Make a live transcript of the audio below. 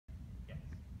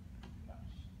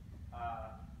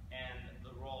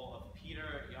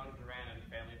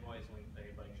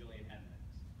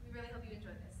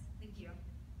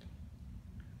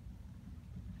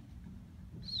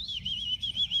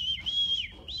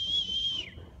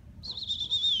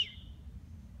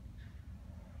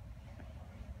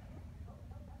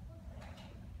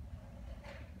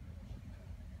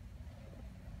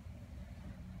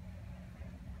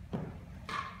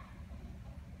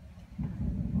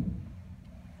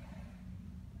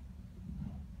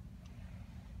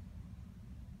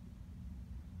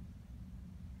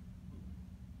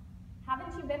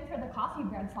coffee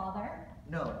bread, Father.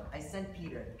 No, I sent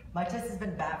Peter. My chest has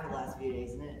been bad for the last few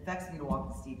days, and it affects me to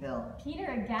walk the steep hill. Peter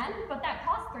again? But that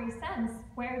cost 3 cents.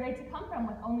 Where are they to come from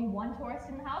with only one tourist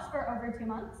in the house for over 2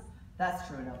 months? That's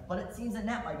true enough, but it seems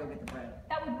Annette might go get the bread.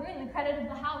 That would ruin the credit of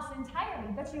the house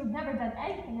entirely, but you've never done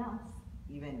anything else.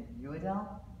 Even you, ADÈLE?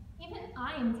 Even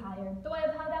I am tired, though I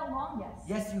have held out longest.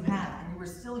 Yes, you have, and you were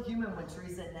still human when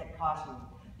Teresa and Annette cautioned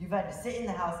you. You've had to sit in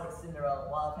the house like Cinderella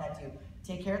while I've had to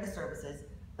take care of the services,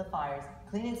 the fires,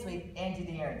 clean and sweep, and do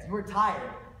the errands. You were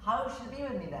tired. How should it be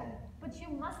with me then? But you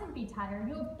mustn't be tired.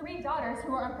 You have 3 daughters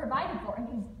who are unprovided for and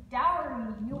whose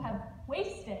dowry you have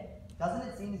wasted. Doesn't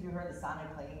it seem as you heard the sound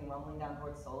of clanging and rumbling down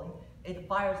towards Soli? If the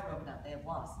fire's broken out, they have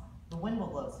lost. The wind will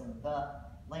blow soon. The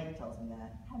lady tells me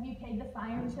that. Have you paid the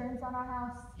fire insurance on our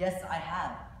house? Yes, I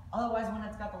have. Otherwise,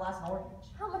 Annette's got the last mortgage.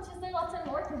 How much is there left in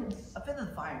mortgage? A fifth of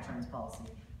the fire insurance policy.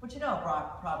 But you know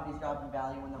properties drop in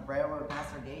value when the railroad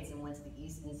passed our gates and went to the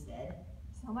east instead.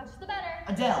 So much the better.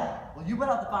 ADÈLE, will you put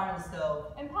out the fire in the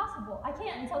stove? Impossible. I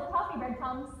can't until the coffee bread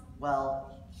comes.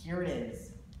 Well, here it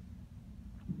is.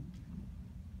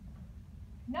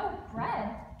 No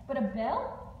bread, but a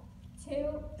bill?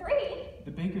 2, 3.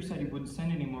 The baker said he wouldn't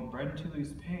send any more bread until he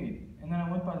was paid. And then I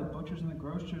went by the butchers and the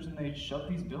grocers and they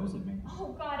shoved these bills at me.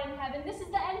 Oh God in heaven, this is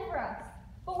the end for us.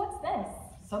 But what's this?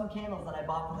 Some candles that I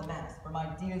bought for the mass for my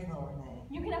dear little Renee.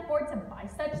 You can afford to buy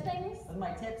such things? With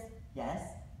my tips, yes.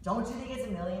 Don't you think it's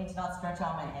humiliating to not stretch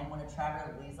out my hand when a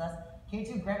traveler leaves us? Can't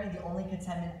you grant me the only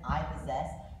contentment I possess?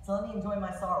 To let me enjoy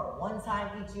my sorrow one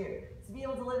time each year. To be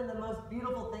able to live in the most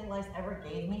beautiful thing life ever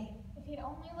gave me? If he'd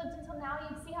only lived until now,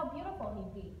 you'd see how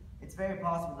beautiful he'd be. It's very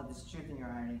possible that there's truth in your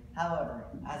irony. However,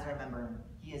 as I remember him,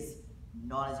 he is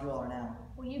not as you all are now.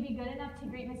 Will you be good enough to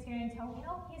greet Monsieur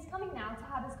Antonio? He's coming now to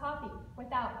have his coffee,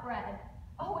 without bread.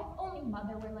 Oh, if only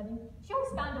Mother were living. She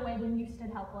always found a way when you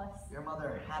stood helpless. Your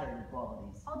mother had her good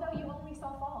qualities. Although you only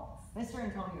saw faults. Mr.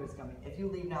 Antonio is coming. If you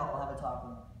leave now, I'll have a talk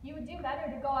with him. You would do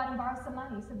better to go out and borrow some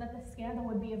money so that the scandal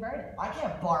would be averted. I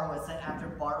can't borrow a cent after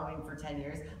borrowing for 10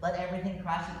 years. Let everything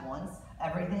crash at once.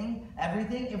 Everything.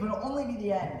 It would only be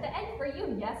the end. The end for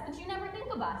you, yes, but you never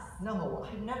think of us. No,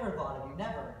 I never thought of you,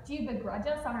 never. Do you begrudge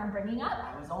us on our bringing up?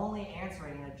 I was only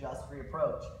answering a just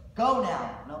reproach. Go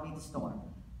now, and I'll meet the storm.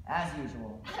 As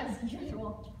usual. As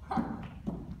usual.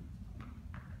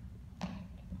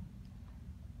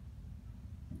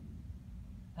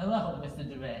 Hello, Mr.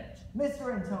 Durand.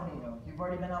 Mr. Antonio, you've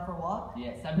already been out for a walk?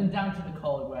 Yes, I've been down to the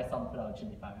cold where I saw them put out a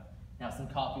chimney fire. Now some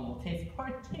coffee will taste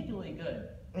particularly good.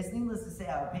 It's needless to say,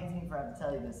 it pains me for having to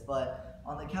tell you this, but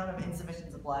on the account of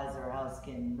insufficient supplies, our house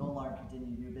can no longer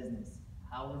continue to do business.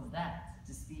 How is that?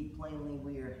 To speak plainly,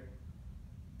 we're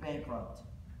bankrupt.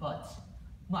 But,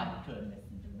 my good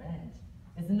Mr. Durand,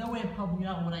 is there no way of helping you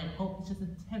out when I hope it's just a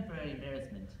temporary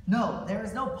embarrassment? No, there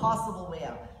is no possible way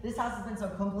out. This house has been so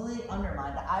completely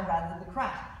undermined that I'd rather the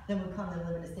crash than would come to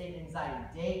live in a state of anxiety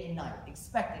day and night,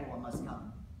 expecting what must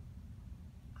come.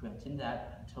 Granting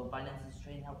that, until finances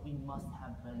straighten out, we must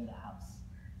have bread in the house.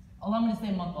 Allow me to stay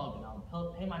a month longer, and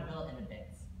I'll pay my bill in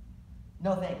advance.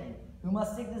 No, thank you. We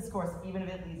must stick to this course even if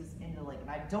it leads us into the lake, and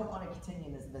I don't want to continue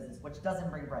in this business, which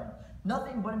doesn't bring bread.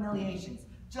 Nothing but humiliations.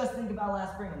 Just think about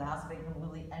last spring when the house had been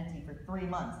completely empty for 3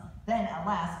 months. Then, at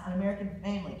last, an American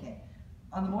family came.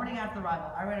 On the morning after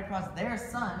arrival, I ran across their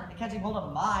son catching hold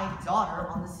of my daughter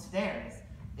on the stairs.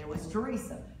 It was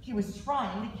Teresa. He was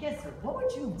trying to kiss her. What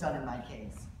would you have done in my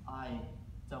case? I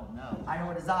don't know. I know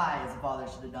what as a father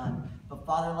should have done. But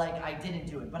father-like, I didn't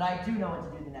do it. But I do know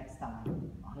what to do the next time.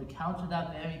 On account of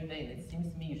that very thing, it seems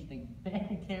to me you should think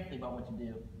very carefully about what you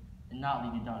do, and not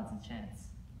leave your daughter to chance.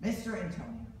 Mr.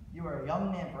 Antonio, you are a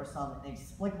young man for some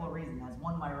inexplicable reason has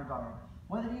won my regard.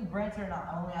 Whether you grant it or not,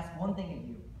 I only ask one thing of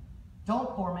you.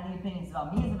 Don't form any opinions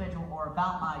about me as an individual or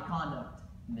about my conduct.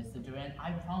 Mr. Durand,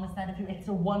 I promise that if you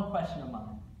answer one question of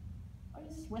mine, are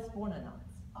you Swiss born or not?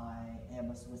 I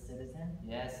am a Swiss citizen.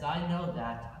 Yes, I know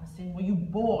that. I'm saying, were you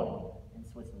born in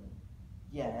Switzerland?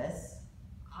 Yes.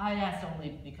 I asked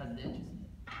only because it interests me.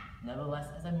 Nevertheless,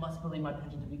 as I must believe my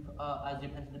pension to be as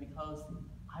your pension to be closed,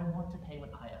 I want to pay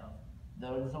what I owe.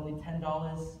 Though it is only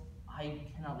 $10, I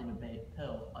cannot leave a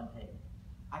bill unpaid.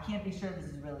 I can't be sure this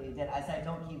is really a debt, as I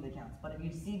don't keep the accounts. But if you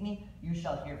deceive me, you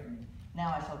shall hear from me. Now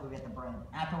I shall go get the bread.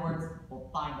 Afterwards, we'll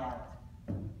find out.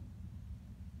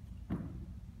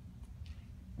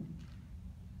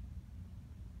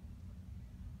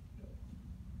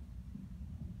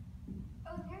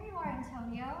 Oh, there you are,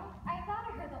 Antonio. I thought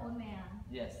I heard the old man.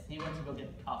 Yes, he went to go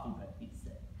get the coffee bread, he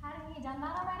said. Hadn't he done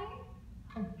that already?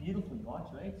 How beautiful you are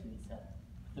today, Teresa.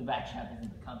 The rat trap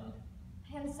isn't becoming.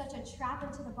 I am such a trap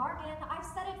into the bargain. I've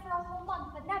said it for a whole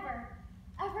month, but never,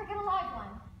 ever get a live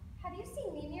one. Have you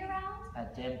seen Mimi around?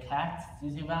 That damn cat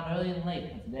is usually around early and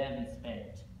late, but today I've been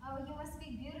spared. Oh, you must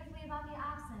speak beautifully about the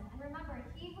absent. And remember,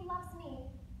 he who loves me,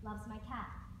 loves my cat.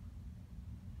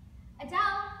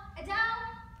 Adele! Adele!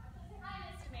 What does Her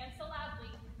Highness demand so loudly?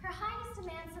 Her Highness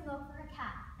demands some milk for her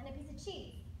cat and a piece of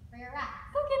cheese for your rat.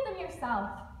 Go get them yourself.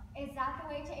 Is that the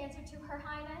way to answer to Her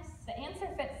Highness? The answer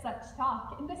fits such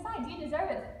talk, and besides, you deserve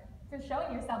it for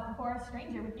showing yourself before a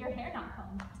stranger with your hair not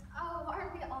combed. Oh,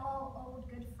 aren't we all old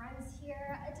good friends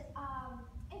here?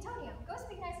 Antonio, go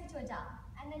speak nicely to Adele,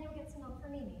 and then you'll get some milk for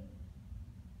Mimi.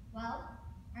 Well,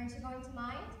 aren't you going to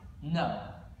mind? No.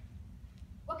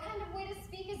 What kind of way to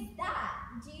speak is that?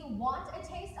 Do you want a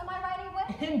taste of my riding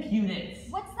whip? Impudence!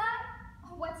 What's that?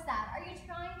 What's that? Are you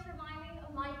trying to remind me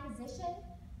of my position?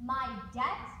 My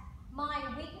debt? My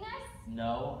weakness?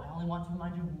 No, I only want to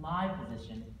remind you of my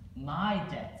position, my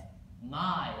debt,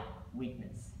 my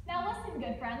weakness. Now listen,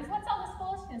 good friends, what's all this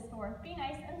foolishness for? Be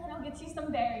nice, and then I'll get you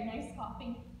some very nice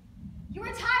coffee. You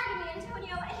are tired of me,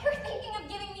 Antonio, and you're thinking of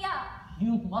giving me up.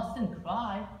 You mustn't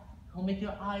cry. It'll make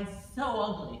your eyes so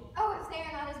ugly. Oh, if they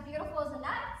are not as beautiful as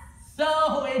Annette's.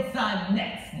 So it's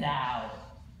Annette's now.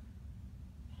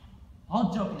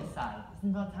 All joking aside, isn't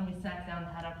it about time we sat down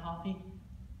and had our coffee?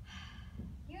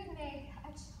 You'd make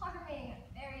a charming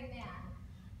married man,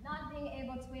 not being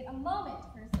able to wait a moment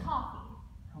for his coffee.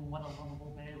 And what a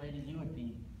lovable married lady you would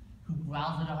be, who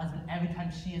growls at her husband every time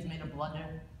she has made a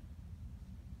blunder.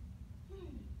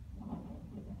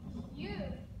 You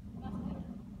must be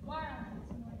wild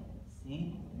this morning.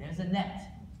 See, there's Annette,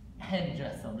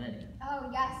 headdress already. Oh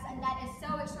yes, and that is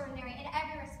so extraordinary in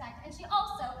every respect, and she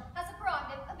also has the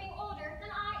prerogative of being older than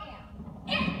I am.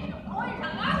 If you don't hold your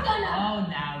tongue, I'm gonna...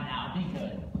 Oh, now, be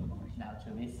good. Now,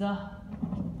 Teresa.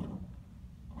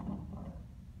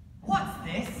 What's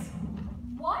this?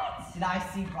 What? Did I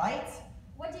see right?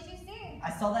 What did you see?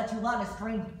 I saw that you allowed a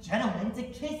strange gentleman to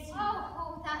kiss you.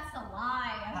 Oh, that's a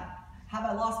lie. Have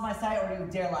I lost my sight, or do you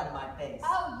dare lie to my face?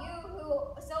 Oh, you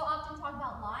who so often talk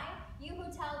about lying, you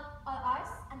who tell us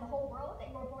and the whole world that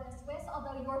you were born a Swiss,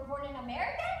 although you were born an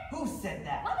American? Who said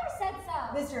that? Mother said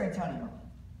so. Mr. Antonio,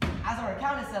 as our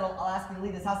account is settled, I'll ask you to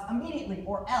leave this house immediately,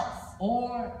 or else.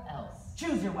 Or else.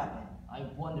 Choose your weapon. I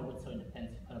wonder what sort of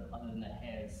defense you put up other than the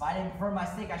hairs. If I didn't prefer my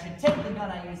stick, I should take the gun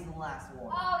I used in the last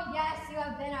war. Oh, yes, you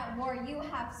have been at war. You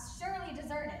have surely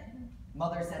deserted.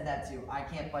 Mother said that too. I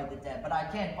can't fight the dead, but I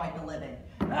can fight the living.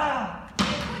 Ah! Look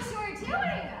what you are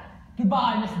doing.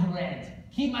 Goodbye, Mr. Durand.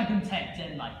 Keep my content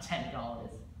and my $10.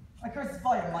 My curse is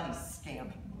all your money,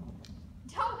 scamp.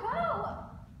 Don't go.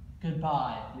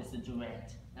 Goodbye, Mr.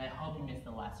 Durand. And I hope you missed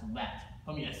the last rat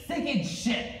from your sinking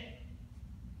ship.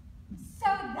 So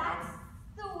that's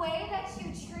the way that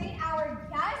you treat our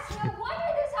guests? No wonder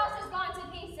this house has gone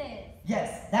to pieces.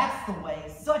 Yes, that's the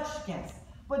way. Such guests.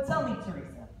 But tell me,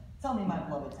 Teresa. Tell me, my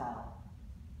beloved child.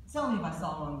 Tell me if I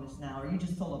saw wrong just now, or you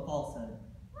just told a falsehood.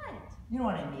 What? You know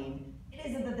what I mean. It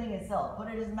isn't the thing itself, but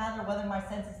it is a matter whether my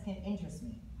senses can interest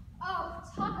me. Oh,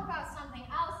 talk about something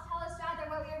else. Tell us rather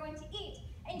what we are going to eat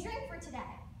and drink for today.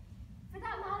 For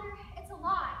that matter, it's a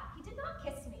lie. He did not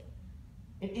kiss me.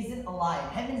 It isn't a lie. In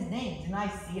heaven's name, didn't I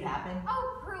see it happen?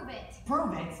 Oh, prove it.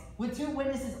 Prove it with 2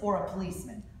 witnesses or a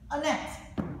policeman. Annette,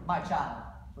 my child,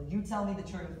 will you tell me the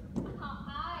truth?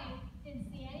 I didn't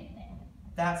see anything.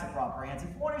 That's a proper answer.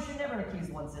 For one who should never accuse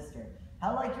one's sister.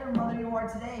 How like your mother you are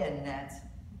today, Annette.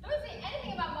 Don't say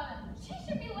anything about mother. She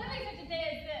should be living such a day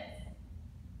as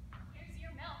this. Here's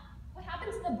your milk. What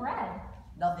happened to the bread?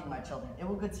 Nothing, my children. It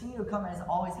will continue to come as it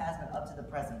always has been up to the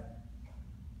present.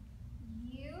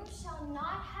 You shall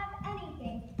not have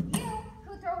anything. You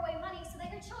who throw away money so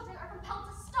that your children are compelled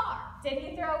to starve. Did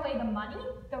he throw away the money?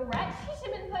 The wretch? He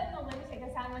should have been put in the lunatic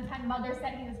asylum one time Mother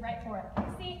said he was right for it.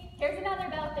 See, here's another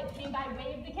bill that came by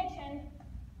way of the kitchen.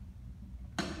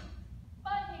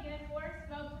 But he can afford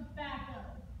smoked tobacco.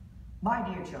 My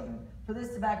dear children, for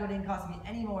this tobacco didn't cost me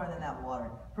any more than that water,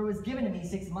 for it was given to me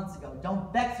 6 months ago.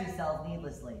 Don't vex yourselves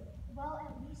needlessly. Well,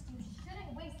 at least you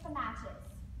shouldn't waste the matches.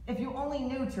 If you only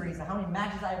knew, Teresa, how many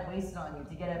matches I have wasted on you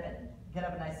to get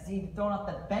up and I see you thrown off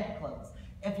the bedclothes.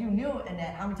 If you knew,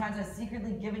 Annette, how many times I've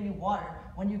secretly given you water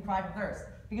when you cried for thirst,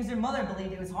 because your mother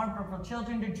believed it was harmful for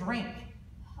children to drink.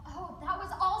 Oh, that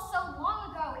was all so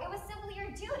long ago. It was simply your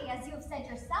duty, as you have said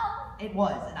yourself. It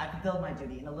was, and I fulfilled my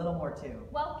duty, and a little more too.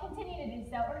 Well, continue to do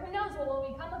so, or who knows what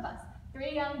will become of us.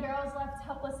 3 young girls left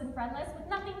helpless and friendless with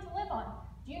nothing to live on.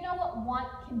 Do you know what want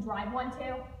can drive one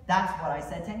to? That's what I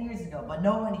said 10 years ago, but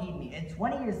no one heeded me. And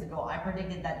 20 years ago, I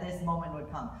predicted that this moment would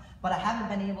come, but I haven't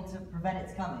been able to prevent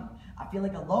its coming. I feel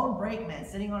like a lone brakeman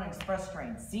sitting on an express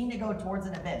train, seen to go towards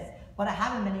an abyss, but I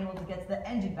haven't been able to get to the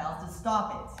engine valves to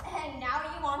stop it. And now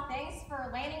you want thanks for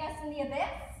landing us in the abyss?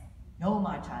 No,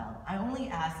 my child, I only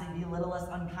asked that you be a little less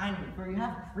unkind to me, for you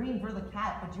have cream for the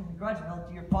cat, but you begrudge milk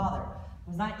to your father,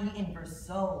 who's not eaten for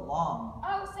so long.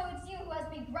 Oh, so it's you who has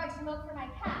begrudged milk for my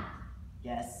cat.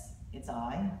 Yes, it's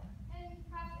I. And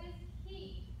perhaps it's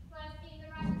he who has seen the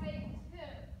rat bait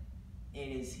too.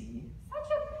 It is he.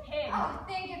 Such a pig. Oh,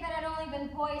 think if it had only been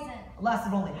poison. Alas,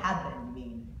 it only had been, you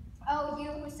mean. Oh, you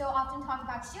who so often talk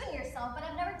about shooting yourself, but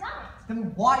have never done it.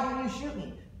 Then why didn't you shoot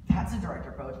me? That's a direct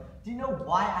approach. Do you know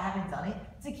why I haven't done it?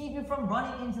 To keep you from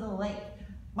running into the lake.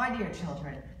 My dear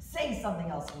children, say something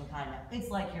else in kind of. It's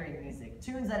like hearing music,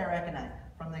 tunes that I recognize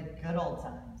from the good old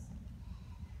times.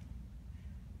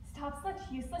 Stop such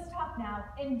useless talk now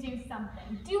and do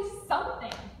something. Do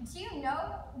something. Do you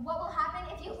know what will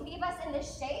happen if you leave us in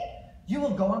this shape? You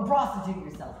will go and prostitute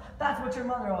yourself. That's what your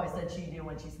mother always said she'd do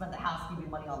when she spent the housekeeping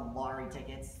money on lottery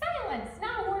tickets. Silence!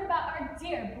 Not a word about our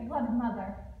dear, beloved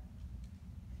mother.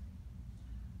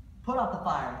 Put out the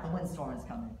fire. The windstorm is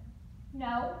coming.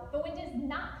 No, the wind is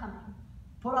not coming.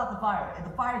 Put out the fire. If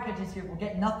the fire catches here, we'll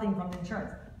get nothing from the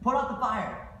insurance. Put out the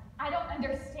fire. I don't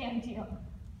understand you.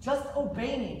 Just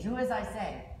obey me. Do as I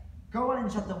say. Go in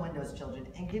and shut the windows, children,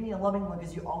 and give me a loving look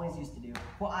as you always used to do.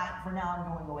 For now,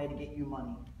 I'm going away to get you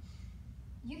money.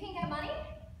 You can get money?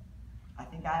 I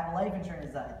think I have a life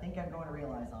insurance that I think I'm going to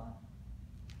realize on.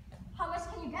 How much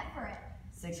can you get for it?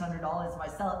 $600 if I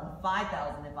sell it and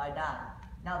 $5,000 if I die.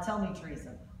 Now tell me,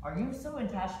 Teresa, are you so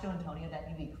attached to Antonio that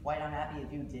you'd be quite unhappy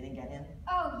if you didn't get him?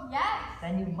 Oh, yes.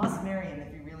 Then you must marry him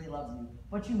if he really loves you.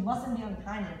 But you mustn't be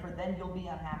unkind to him, for then you'll be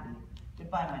unhappy.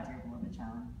 Goodbye, my dear beloved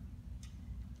child.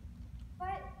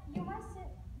 But you mustn't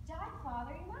die,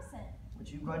 Father. You mustn't. Would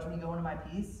you grudge me going to my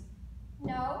peace?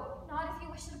 No, not if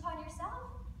you wish it upon yourself.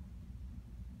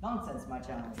 Nonsense, my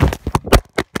child. But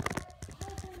how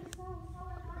can you so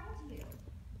unkind to you?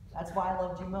 That's why I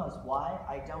loved you most. Why?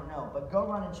 I don't know. But go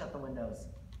run and shut the windows.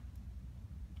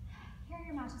 Here are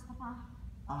your matches, Papa.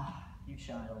 Ah, you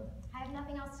child. I have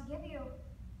nothing else to give you.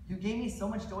 You gave me so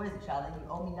much joy as a child that you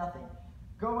owe me nothing.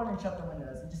 Go run and shut the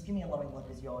windows and just give me a loving look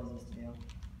as you always used to do.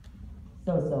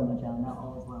 So, my child. Now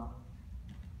all is well.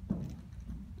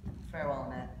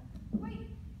 Farewell, Annette. Wait,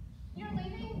 you're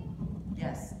leaving?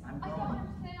 Yes, I'm I don't going.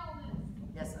 understand all this.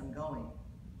 Yes, I'm going.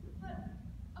 But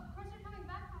of course you're coming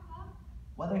back, Papa.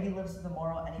 Whether he lives to the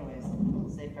morrow anyways,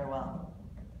 say farewell.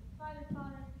 Father,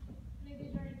 may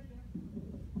be journey to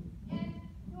you. And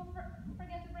you won't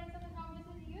forget to bring something home just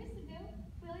as you used to do,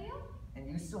 will you? And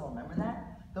you still remember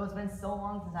that? Though it's been so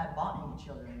long since I bought any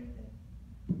children or anything.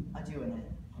 Adieu,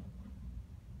 Annette.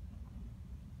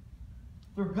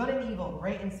 Through good and evil,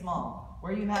 great and small,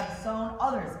 where you have sown,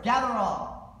 others gather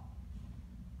all.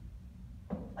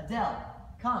 ADÈLE,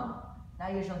 come. Now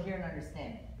you shall hear and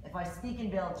understand. If I speak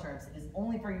in veiled terms, it is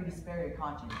only for you to spare your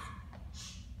conscience.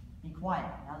 Shh. Be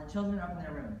quiet. Now the children are up in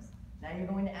their rooms. Now you're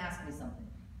going to ask me something.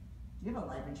 Do you have a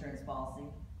life insurance policy?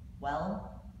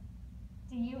 Well?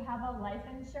 Do you have a life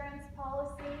insurance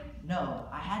policy? No,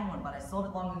 I had one, but I sold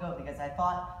it long ago because I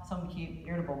thought someone would keep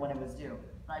irritable when it was due.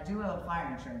 But I do have a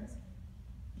fire insurance.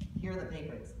 Here are the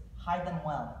papers. Hide them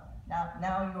well. Now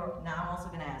I'm also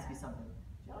going to ask you something.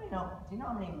 Do you know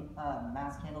how many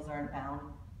mass candles are in a pound?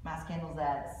 Mass candles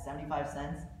at 75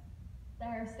 cents? There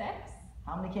are 6?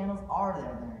 How many candles are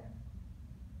there?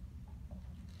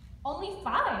 Only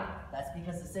 5. That's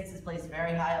because the 6 is placed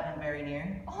very high up and very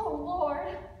near. Oh,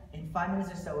 Lord. In 5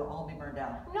 minutes or so, it'll all be burned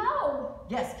out. No.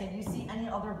 Yes, can you see any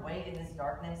other way in this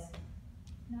darkness?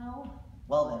 No.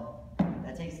 Well then,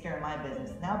 that takes care of my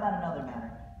business. Now about another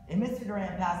matter. If Mr.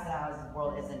 Durand passes out as his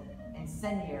world is an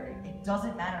incendiary, it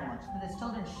doesn't matter much, for his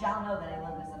children shall know that he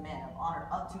lived as a man of honor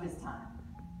up to his time.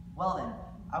 Well then,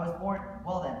 I was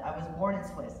born in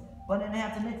Swiss, but didn't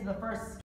have to admit to the first